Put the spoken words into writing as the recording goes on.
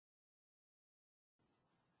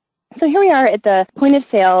So here we are at the point of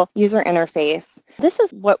sale user interface. This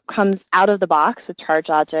is what comes out of the box with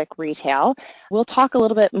ChargeLogic Retail. We'll talk a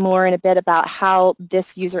little bit more in a bit about how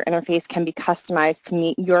this user interface can be customized to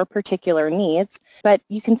meet your particular needs. But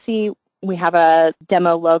you can see we have a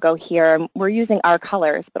demo logo here. We're using our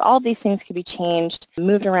colors, but all of these things can be changed,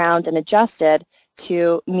 moved around, and adjusted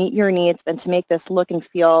to meet your needs and to make this look and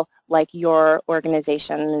feel like your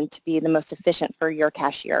organization and to be the most efficient for your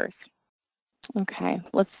cashiers. Okay,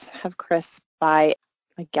 let's have Chris buy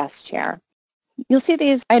a guest chair. You'll see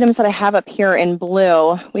these items that I have up here in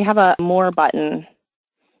blue. We have a More button.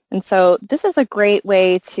 And so this is a great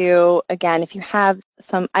way to, again, if you have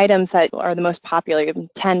some items that are the most popular,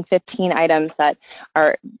 10, 15 items that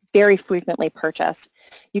are very frequently purchased,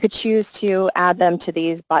 you could choose to add them to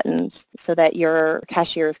these buttons so that your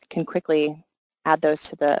cashiers can quickly add those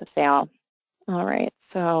to the sale. All right,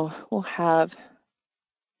 so we'll have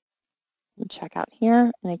check out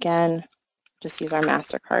here, and again, just use our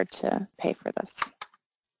MasterCard to pay for this.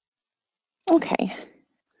 Okay.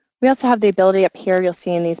 We also have the ability up here, you'll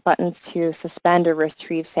see in these buttons, to suspend or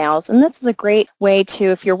retrieve sales. And this is a great way to,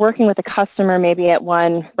 if you're working with a customer maybe at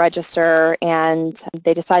one register and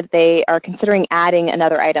they decide that they are considering adding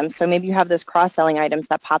another item. So maybe you have those cross-selling items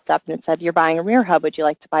that popped up and it said, you're buying a rear hub, would you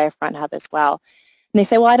like to buy a front hub as well? And they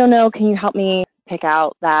say, well, I don't know, can you help me pick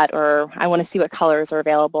out that, or I want to see what colors are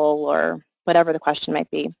available, or whatever the question might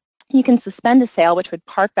be. You can suspend a sale, which would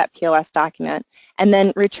park that POS document, and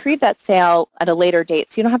then retrieve that sale at a later date.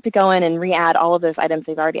 So you don't have to go in and re-add all of those items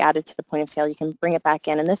they've already added to the point of sale. You can bring it back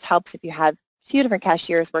in, and this helps if you have a few different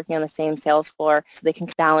cashiers working on the same sales floor, so they can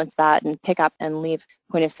balance that and pick up and leave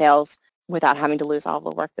point of sales without having to lose all the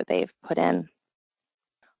work that they've put in.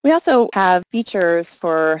 We also have features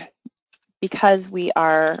for, because we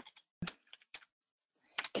are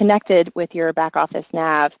connected with your back office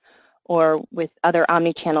nav, or with other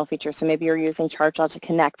omni-channel features. So maybe you're using ChargeLogic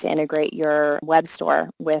Connect to integrate your web store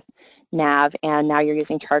with NAV, and now you're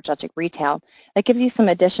using ChargeLogic Retail. That gives you some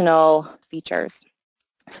additional features.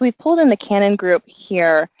 So we've pulled in the Canon group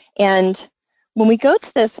here, and when we go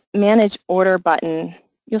to this Manage Order button,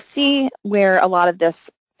 you'll see where a lot of this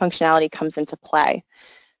functionality comes into play.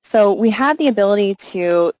 So we have the ability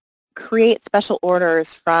to create special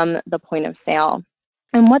orders from the point of sale.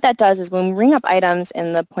 And what that does is when we ring up items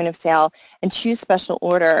in the point of sale and choose special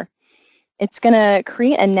order, it's going to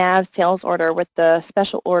create a NAV sales order with the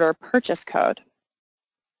special order purchase code.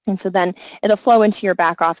 And so then it'll flow into your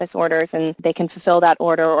back office orders, and they can fulfill that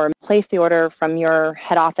order or place the order from your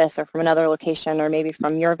head office or from another location or maybe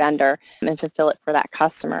from your vendor and fulfill it for that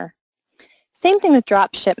customer. Same thing with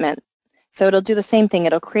drop shipment. So it'll do the same thing.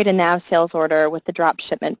 It'll create a NAV sales order with the drop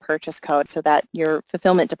shipment purchase code so that your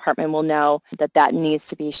fulfillment department will know that that needs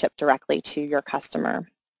to be shipped directly to your customer.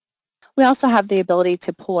 We also have the ability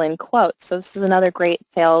to pull in quotes. So this is another great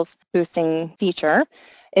sales boosting feature.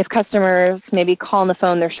 If customers maybe call on the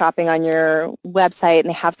phone, they're shopping on your website and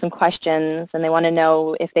they have some questions and they want to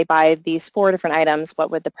know if they buy these 4 different items,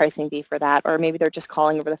 what would the pricing be for that? Or maybe they're just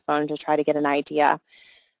calling over the phone to try to get an idea.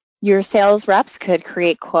 Your sales reps could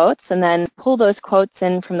create quotes and then pull those quotes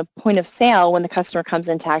in from the point of sale when the customer comes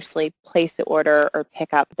in to actually place the order or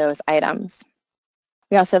pick up those items.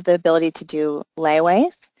 We also have the ability to do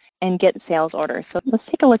layaways and get sales orders. So let's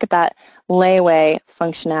take a look at that layaway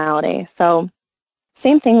functionality. So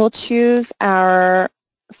same thing, we'll choose our,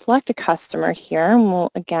 select a customer here, and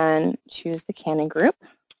we'll again choose the Canon group.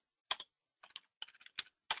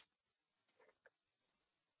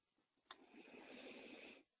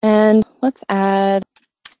 And let's add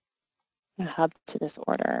a hub to this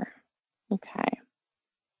order. Okay.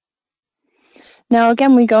 Now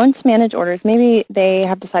again, we go into manage orders. Maybe they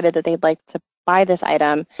have decided that they'd like to buy this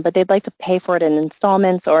item, but they'd like to pay for it in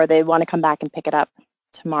installments, or they want to come back and pick it up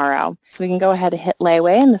tomorrow. So we can go ahead and hit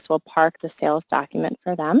layaway, and this will park the sales document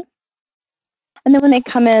for them. And then when they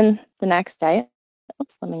come in the next day,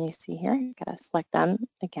 oops, let me see here. I've got to select them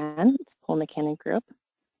again. Let's pull in the Canon group.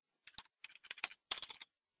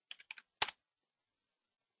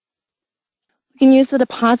 You can use the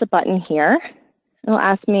deposit button here. It'll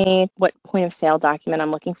ask me what point of sale document I'm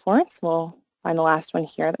looking for. So we'll find the last one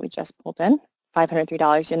here that we just pulled in,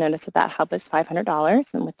 $503. You'll notice that that hub is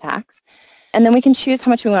 $500 and with tax. And then we can choose how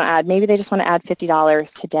much we want to add. Maybe they just want to add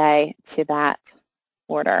 $50 today to that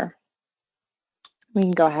order. We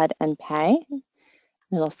can go ahead and pay.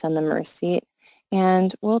 It'll send them a receipt.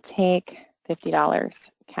 And we'll take $50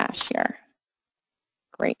 cash here.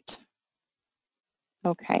 Great.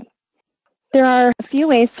 Okay. There are a few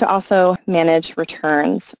ways to also manage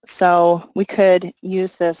returns. So we could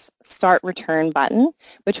use this Start Return button,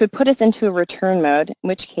 which would put us into a return mode, in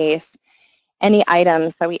which case any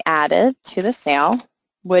items that we added to the sale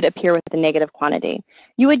would appear with a negative quantity.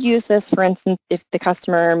 You would use this, for instance, if the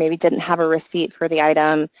customer maybe didn't have a receipt for the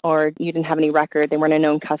item or you didn't have any record, they weren't a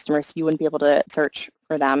known customer, so you wouldn't be able to search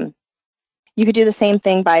for them. You could do the same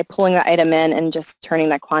thing by pulling the item in and just turning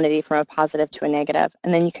that quantity from a positive to a negative,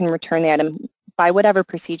 and then you can return the item by whatever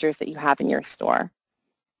procedures that you have in your store.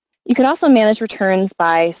 You could also manage returns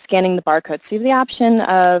by scanning the barcode. So you have the option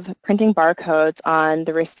of printing barcodes on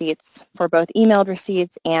the receipts for both emailed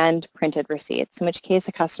receipts and printed receipts, in which case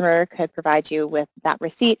a customer could provide you with that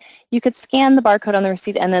receipt. You could scan the barcode on the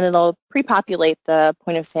receipt and then it'll pre-populate the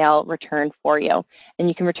point of sale return for you. And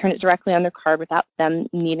you can return it directly on their card without them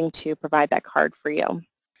needing to provide that card for you. In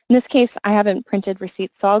this case, I haven't printed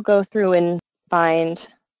receipts, so I'll go through and find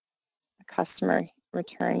a customer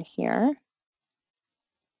return here.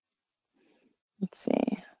 Let's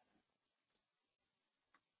see.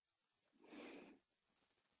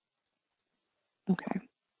 Okay.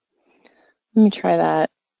 Let me try that.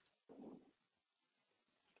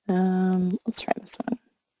 Let's try this one.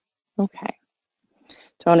 Okay.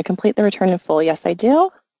 Do I want to complete the return in full? Yes, I do.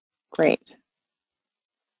 Great.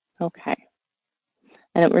 Okay.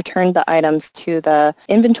 And it returned the items to the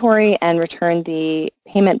inventory and returned the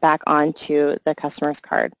payment back onto the customer's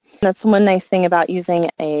card. That's one nice thing about using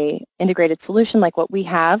an integrated solution like what we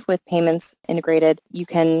have with payments integrated. You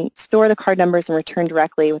can store the card numbers and return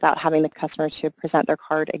directly without having the customer to present their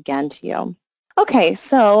card again to you. Okay,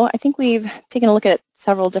 so I think we've taken a look at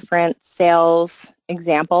several different sales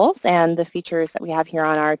examples and the features that we have here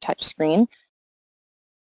on our touch screen.